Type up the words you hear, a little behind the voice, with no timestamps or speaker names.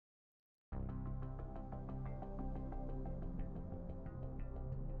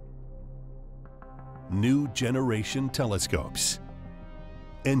new generation telescopes,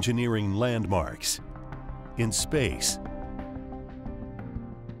 engineering landmarks in space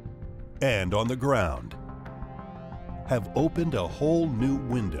and on the ground have opened a whole new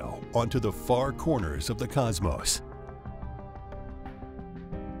window onto the far corners of the cosmos.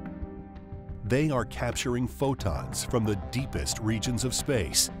 They are capturing photons from the deepest regions of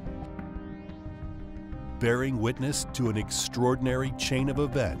space, bearing witness to an extraordinary chain of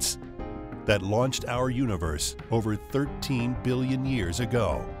events that launched our universe over 13 billion years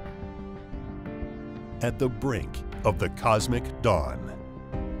ago, at the brink of the cosmic dawn.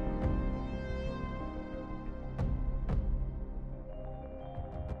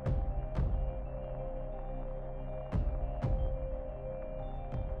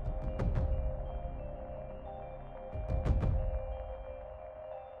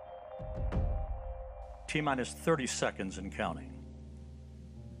 T-minus 30 seconds and counting.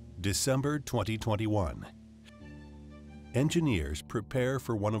 December 2021. Engineers prepare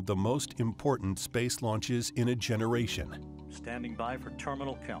for one of the most important space launches in a generation. Standing by for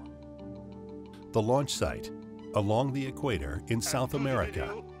terminal count. The launch site, along the equator in South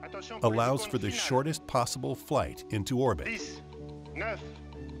America, allows for the shortest possible flight into orbit. 10, 9,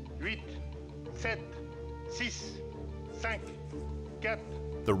 8, 7, 6, 5, 4.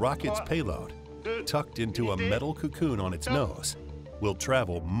 The rocket's payload, tucked into a metal cocoon on its nose, will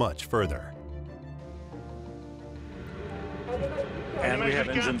travel much further. And we have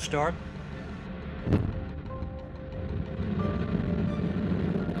engine start.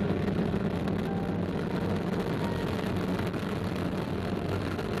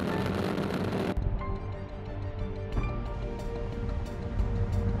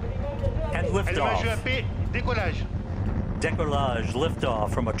 And liftoff. Décollage. Décollage,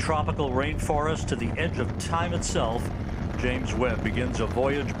 liftoff from a tropical rainforest to the edge of time itself. James Webb begins a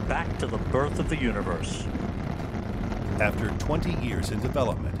voyage back to the birth of the universe. After 20 years in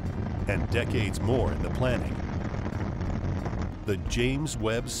development and decades more in the planning, the James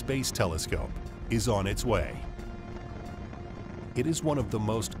Webb Space Telescope is on its way. It is one of the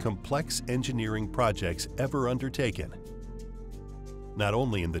most complex engineering projects ever undertaken, not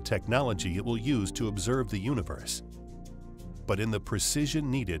only in the technology it will use to observe the universe, but in the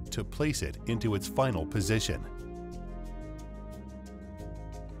precision needed to place it into its final position.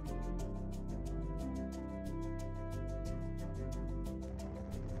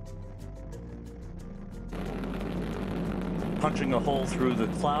 Punching a hole through the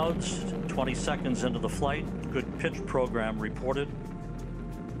clouds, 20 seconds into the flight, good pitch program reported.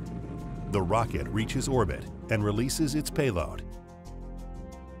 The rocket reaches orbit and releases its payload.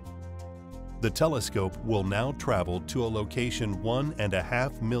 The telescope will now travel to a location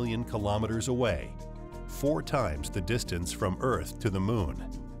 1.5 million kilometers away, 4 times the distance from Earth to the Moon.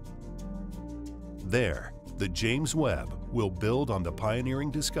 There, the James Webb will build on the pioneering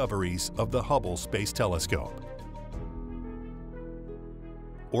discoveries of the Hubble Space Telescope.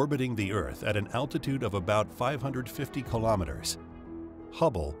 Orbiting the Earth at an altitude of about 550 kilometers,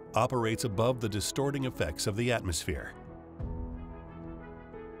 Hubble operates above the distorting effects of the atmosphere.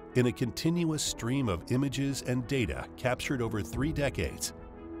 In a continuous stream of images and data captured over 3 decades,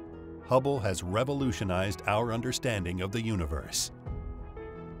 Hubble has revolutionized our understanding of the universe.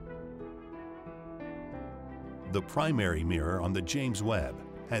 The primary mirror on the James Webb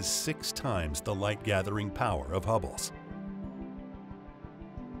has 6 times the light-gathering power of Hubble's.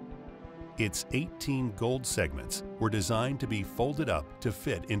 Its 18 gold segments were designed to be folded up to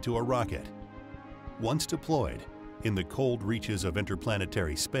fit into a rocket. Once deployed in the cold reaches of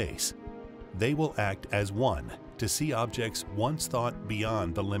interplanetary space, they will act as one to see objects once thought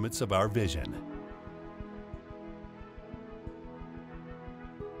beyond the limits of our vision.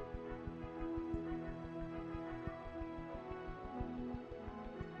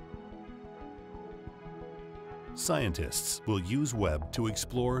 Scientists will use Webb to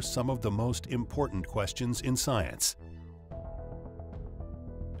explore some of the most important questions in science.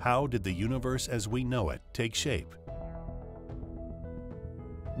 How did the universe as we know it take shape?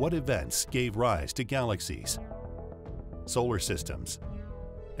 What events gave rise to galaxies, solar systems,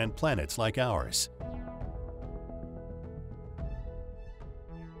 and planets like ours?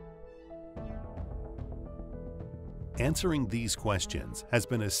 Answering these questions has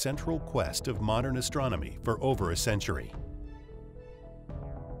been a central quest of modern astronomy for over a century.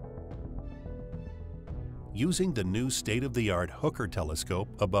 Using the new state-of-the-art Hooker telescope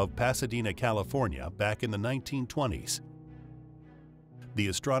above Pasadena, California back in the 1920s, the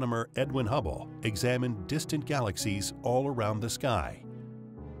astronomer Edwin Hubble examined distant galaxies all around the sky.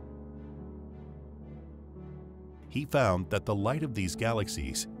 he found that the light of these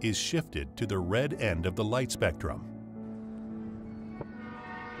galaxies is shifted to the red end of the light spectrum,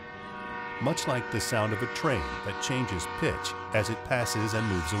 much like the sound of a train that changes pitch as it passes and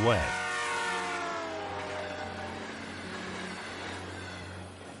moves away.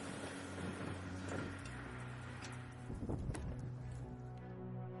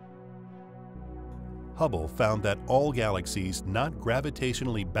 Hubble found that all galaxies not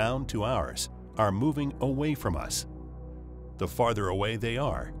gravitationally bound to ours are moving away from us. The farther away they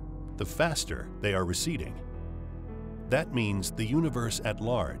are, the faster they are receding. That means the universe at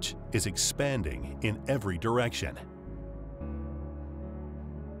large is expanding in every direction.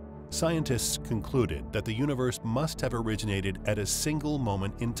 Scientists concluded that the universe must have originated at a single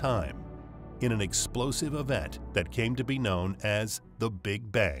moment in time, in an explosive event that came to be known as the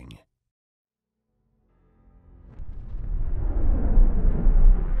Big Bang.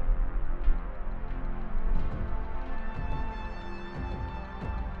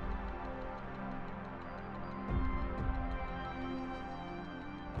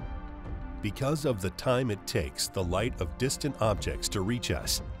 Because of the time it takes the light of distant objects to reach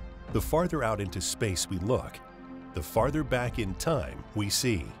us, the farther out into space we look, the farther back in time we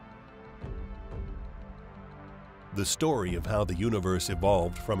see. The story of how the universe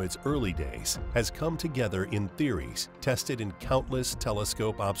evolved from its early days has come together in theories tested in countless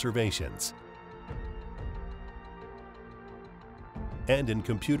telescope observations and in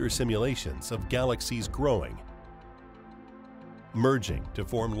computer simulations of galaxies growing, merging to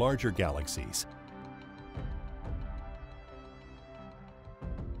form larger galaxies,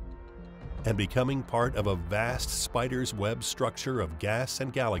 and becoming part of a vast spider's web structure of gas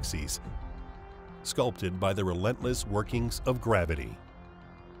and galaxies sculpted by the relentless workings of gravity.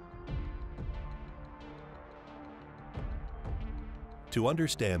 To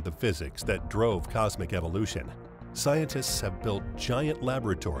understand the physics that drove cosmic evolution, scientists have built giant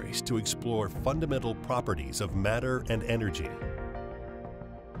laboratories to explore fundamental properties of matter and energy.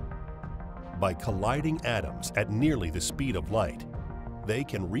 By colliding atoms at nearly the speed of light, they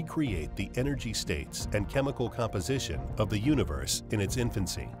can recreate the energy states and chemical composition of the universe in its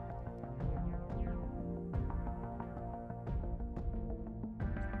infancy.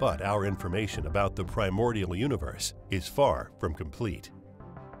 But our information about the primordial universe is far from complete.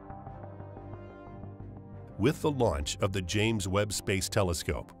 With the launch of the James Webb Space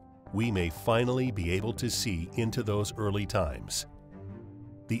Telescope, we may finally be able to see into those early times.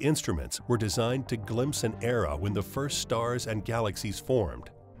 The instruments were designed to glimpse an era when the first stars and galaxies formed,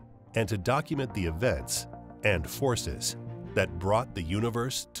 and to document the events and forces that brought the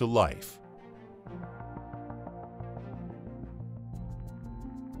universe to life.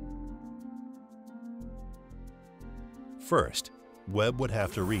 First, Webb would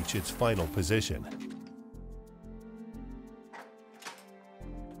have to reach its final position.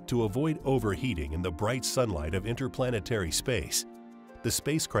 To avoid overheating in the bright sunlight of interplanetary space, the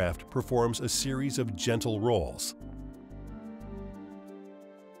spacecraft performs a series of gentle rolls.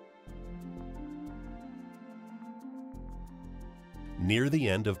 Near the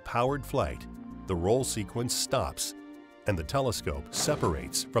end of powered flight, the roll sequence stops and the telescope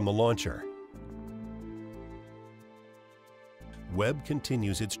separates from the launcher. Webb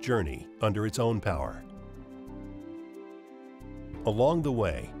continues its journey under its own power. Along the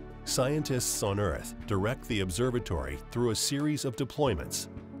way, scientists on Earth direct the observatory through a series of deployments.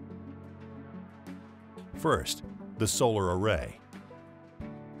 First, the solar array.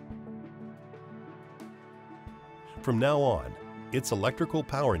 From now on, its electrical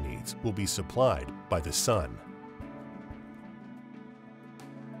power needs will be supplied by the sun.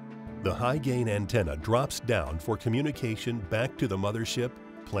 The high-gain antenna drops down for communication back to the mothership,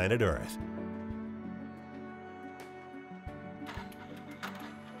 planet Earth.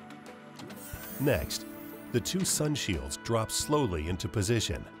 Next, the two sun shields drop slowly into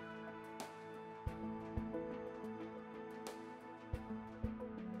position.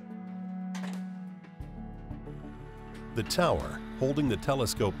 The tower, holding the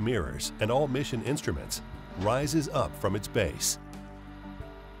telescope mirrors and all mission instruments, rises up from its base.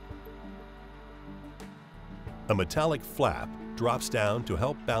 A metallic flap drops down to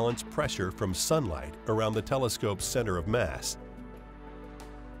help balance pressure from sunlight around the telescope's center of mass.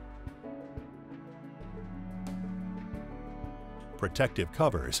 Protective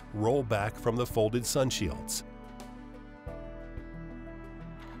covers roll back from the folded sun shields.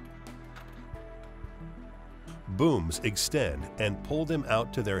 Booms extend and pull them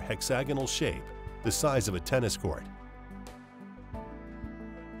out to their hexagonal shape, the size of a tennis court.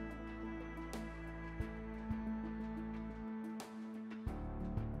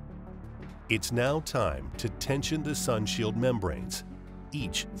 It's now time to tension the sun shield membranes,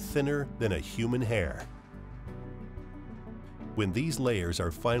 each thinner than a human hair. When these layers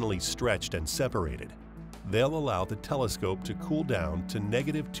are finally stretched and separated, they'll allow the telescope to cool down to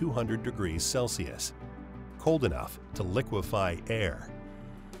 -200 degrees Celsius, cold enough to liquefy air.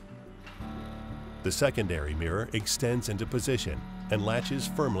 The secondary mirror extends into position and latches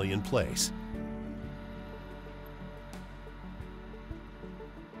firmly in place.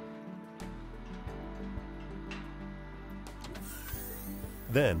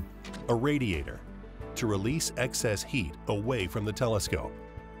 Then, a radiator to release excess heat away from the telescope.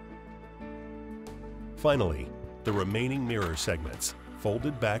 Finally, the remaining mirror segments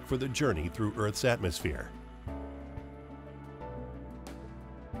folded back for the journey through Earth's atmosphere.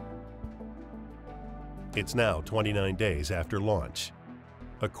 It's now 29 days after launch.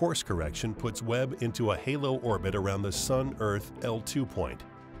 A course correction puts Webb into a halo orbit around the Sun-Earth L2 point,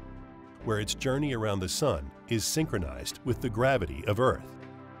 where its journey around the Sun is synchronized with the gravity of Earth.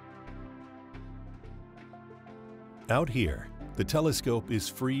 Out here, the telescope is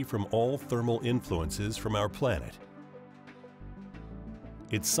free from all thermal influences from our planet.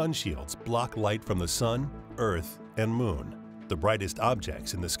 Its sun shields block light from the Sun, Earth, and Moon, the brightest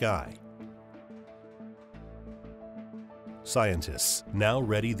objects in the sky. Scientists now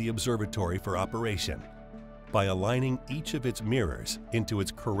ready the observatory for operation by aligning each of its mirrors into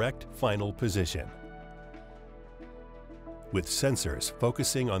its correct final position, with sensors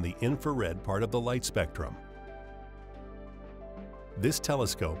focusing on the infrared part of the light spectrum. This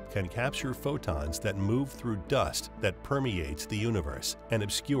telescope can capture photons that move through dust that permeates the universe and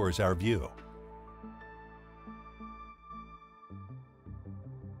obscures our view.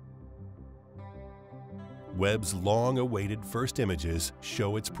 Webb's long-awaited first images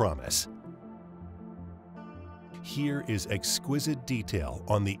show its promise. Here is exquisite detail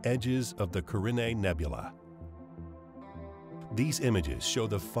on the edges of the Carinae Nebula. These images show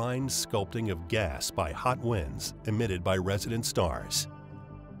the fine sculpting of gas by hot winds emitted by resident stars.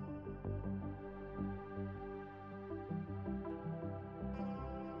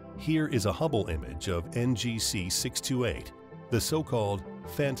 Here is a Hubble image of NGC 628, the so-called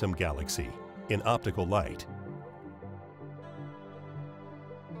phantom galaxy, in optical light.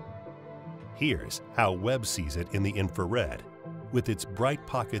 Here's how Webb sees it in the infrared, with its bright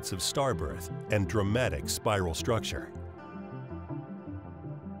pockets of starbirth and dramatic spiral structure.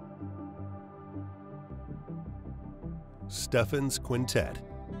 Stephan's Quintet,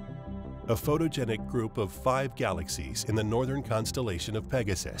 a photogenic group of 5 galaxies in the northern constellation of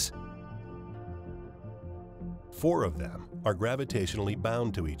Pegasus. 4 of them are gravitationally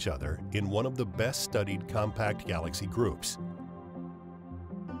bound to each other in one of the best-studied compact galaxy groups.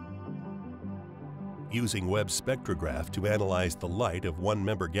 Using Webb's spectrograph to analyze the light of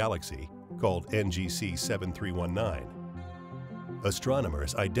one-member galaxy, called NGC 7319,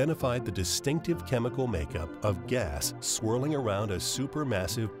 astronomers identified the distinctive chemical makeup of gas swirling around a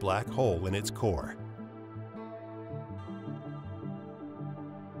supermassive black hole in its core.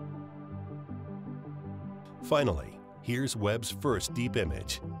 Finally, here's Webb's first deep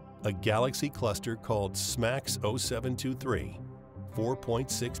image, a galaxy cluster called SMACS 0723,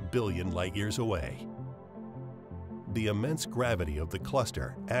 4.6 billion light-years away. The immense gravity of the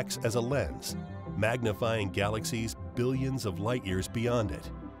cluster acts as a lens, magnifying galaxies billions of light-years beyond it.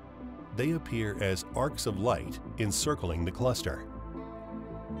 They appear as arcs of light encircling the cluster.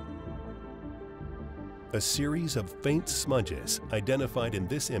 A series of faint smudges identified in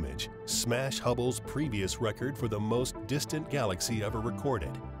this image smash Hubble's previous record for the most distant galaxy ever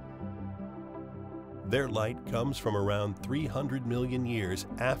recorded. Their light comes from around 300 million years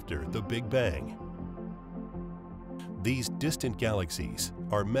after the Big Bang. These distant galaxies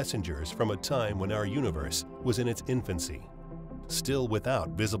are messengers from a time when our universe was in its infancy, still without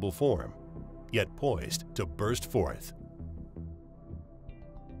visible form, yet poised to burst forth.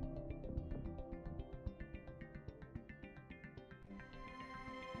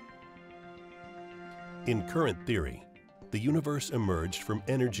 In current theory, the universe emerged from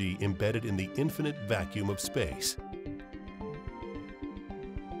energy embedded in the infinite vacuum of space.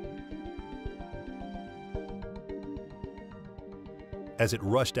 As it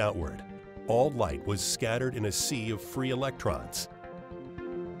rushed outward, all light was scattered in a sea of free electrons.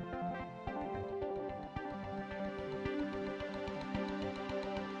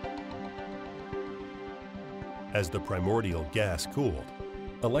 As the primordial gas cooled,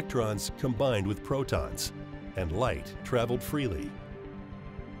 electrons combined with protons, and light traveled freely.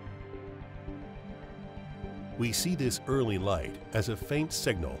 We see this early light as a faint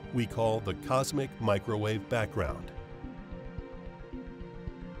signal we call the cosmic microwave background.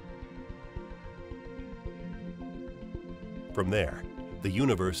 From there, the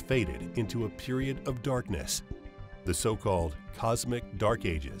universe faded into a period of darkness, the so-called cosmic dark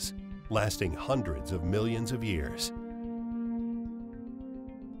ages, lasting hundreds of millions of years.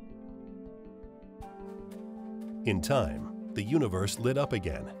 In time, the universe lit up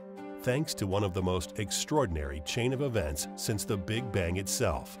again, thanks to one of the most extraordinary chain of events since the Big Bang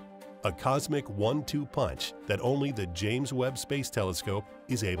itself, a cosmic 1-2 punch that only the James Webb Space Telescope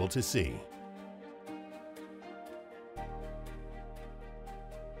is able to see.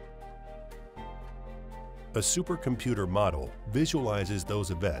 A supercomputer model visualizes those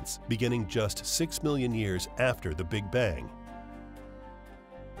events beginning just 6 million years after the Big Bang.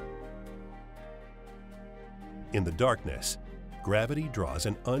 In the darkness, gravity draws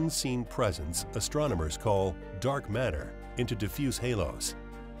an unseen presence astronomers call dark matter into diffuse halos.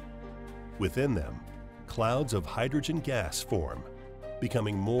 Within them, clouds of hydrogen gas form,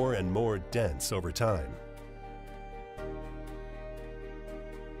 becoming more and more dense over time.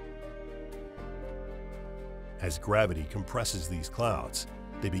 As gravity compresses these clouds,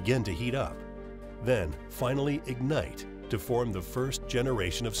 they begin to heat up, then finally ignite to form the first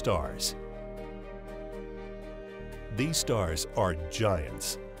generation of stars. These stars are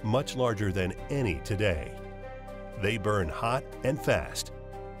giants, much larger than any today. They burn hot and fast,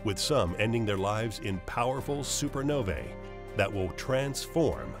 with some ending their lives in powerful supernovae that will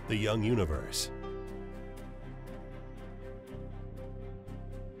transform the young universe.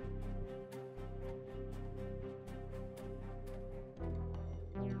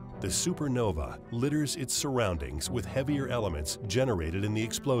 The supernova litters its surroundings with heavier elements generated in the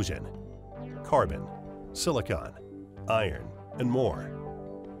explosion: carbon, silicon, iron, and more.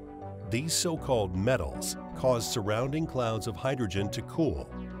 These so-called metals cause surrounding clouds of hydrogen to cool,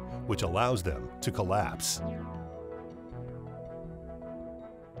 which allows them to collapse.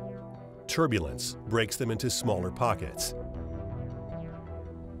 Turbulence breaks them into smaller pockets.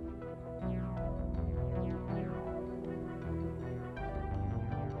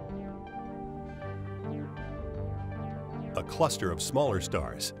 A cluster of smaller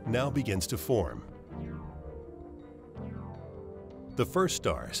stars now begins to form. The first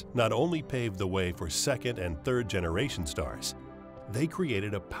stars not only paved the way for second and third generation stars, they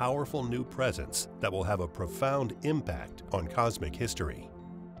created a powerful new presence that will have a profound impact on cosmic history.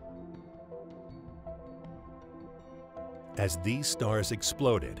 As these stars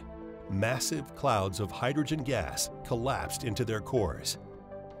exploded, massive clouds of hydrogen gas collapsed into their cores,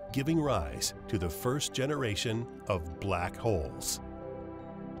 giving rise to the first generation of black holes.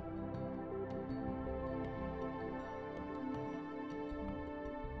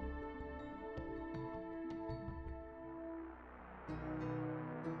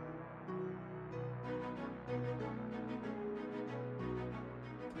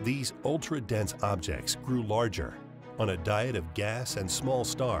 These ultra-dense objects grew larger on a diet of gas and small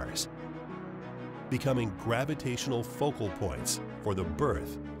stars, becoming gravitational focal points for the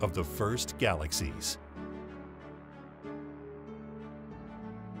birth of the first galaxies.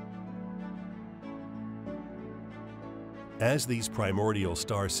 As these primordial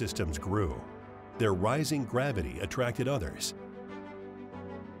star systems grew, their rising gravity attracted others.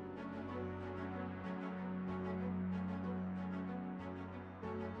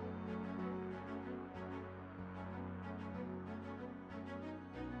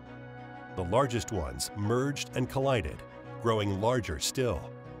 The largest ones merged and collided, growing larger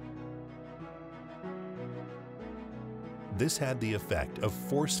still. This had the effect of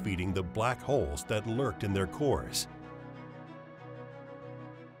force-feeding the black holes that lurked in their cores.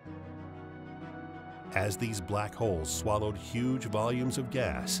 As these black holes swallowed huge volumes of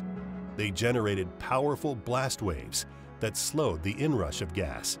gas, they generated powerful blast waves that slowed the inrush of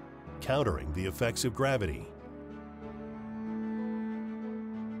gas, countering the effects of gravity.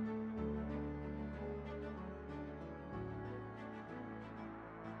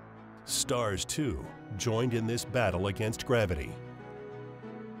 Stars, too, joined in this battle against gravity.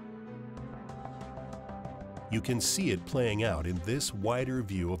 You can see it playing out in this wider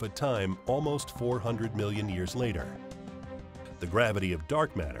view of a time almost 400 million years later. The gravity of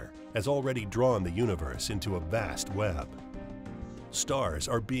dark matter has already drawn the universe into a vast web. Stars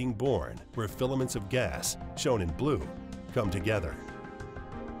are being born where filaments of gas, shown in blue, come together.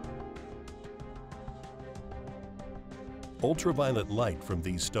 Ultraviolet light from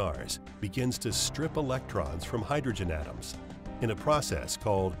these stars begins to strip electrons from hydrogen atoms in a process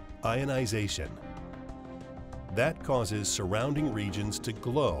called ionization. That causes surrounding regions to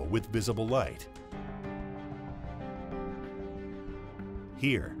glow with visible light.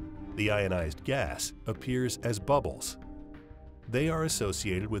 Here, the ionized gas appears as bubbles. They are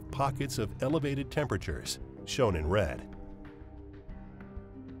associated with pockets of elevated temperatures, shown in red.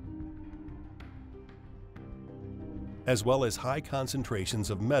 as well as high concentrations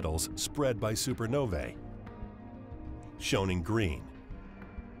of metals spread by supernovae, shown in green.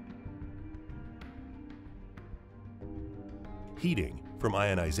 Heating from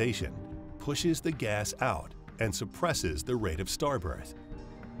ionization pushes the gas out and suppresses the rate of starbirth.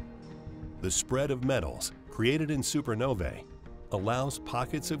 The spread of metals created in supernovae allows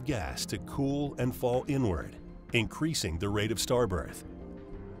pockets of gas to cool and fall inward, increasing the rate of starbirth.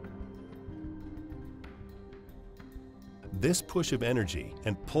 This push of energy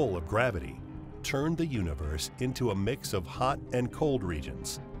and pull of gravity turned the universe into a mix of hot and cold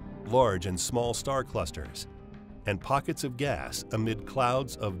regions, large and small star clusters, and pockets of gas amid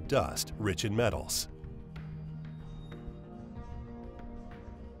clouds of dust rich in metals.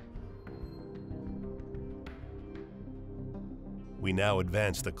 We now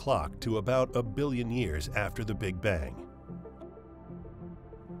advance the clock to about 1 billion years after the Big Bang.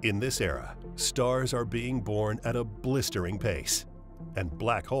 In this era, stars are being born at a blistering pace, and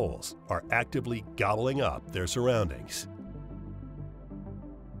black holes are actively gobbling up their surroundings.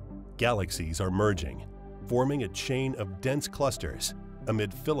 Galaxies are merging, forming a chain of dense clusters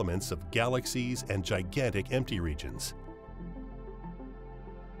amid filaments of galaxies and gigantic empty regions.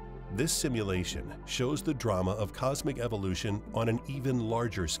 This simulation shows the drama of cosmic evolution on an even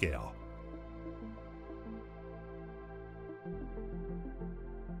larger scale.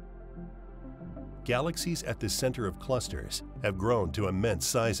 Galaxies at the center of clusters have grown to immense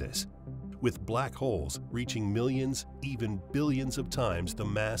sizes, with black holes reaching millions, even billions of times the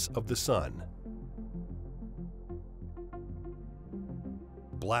mass of the Sun.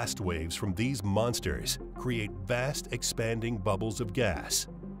 Blast waves from these monsters create vast expanding bubbles of gas.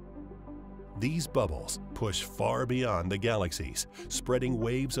 These bubbles push far beyond the galaxies, spreading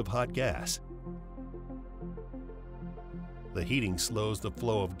waves of hot gas. The heating slows the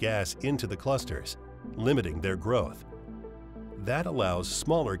flow of gas into the clusters, limiting their growth. That allows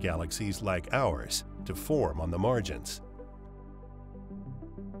smaller galaxies like ours to form on the margins.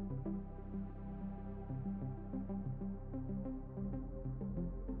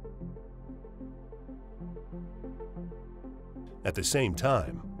 At the same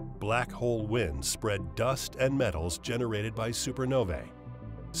time, black hole winds spread dust and metals generated by supernovae,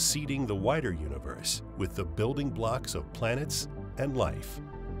 seeding the wider universe with the building blocks of planets and life.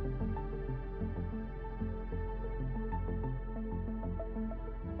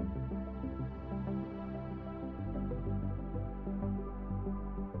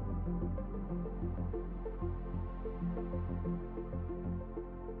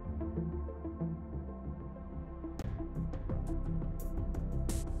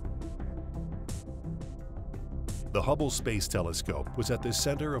 The Hubble Space Telescope was at the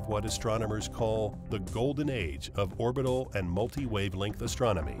center of what astronomers call the golden age of orbital and multi-wavelength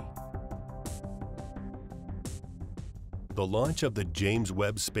astronomy. The launch of the James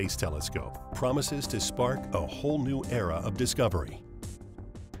Webb Space Telescope promises to spark a whole new era of discovery.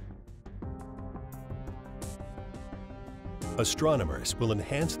 Astronomers will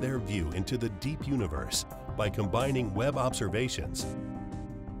enhance their view into the deep universe by combining Webb observations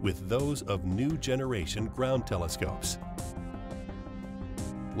with those of new generation ground telescopes,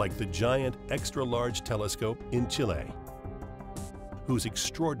 like the giant extra-large telescope in Chile, whose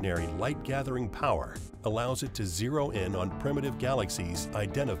extraordinary light-gathering power allows it to zero in on primitive galaxies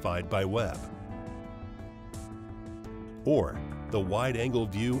identified by Webb, or the wide-angle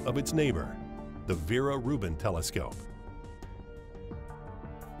view of its neighbor, the Vera Rubin telescope.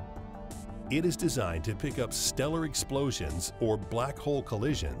 It is designed to pick up stellar explosions or black hole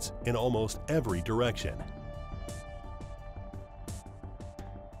collisions in almost every direction.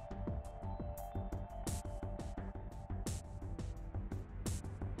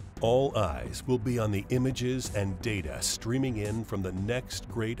 All eyes will be on the images and data streaming in from the next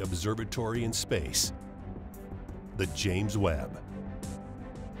great observatory in space, the James Webb.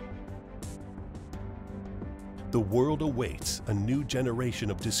 The world awaits a new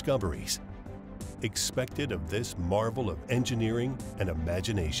generation of discoveries expected of this marvel of engineering and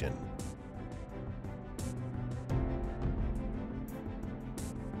imagination.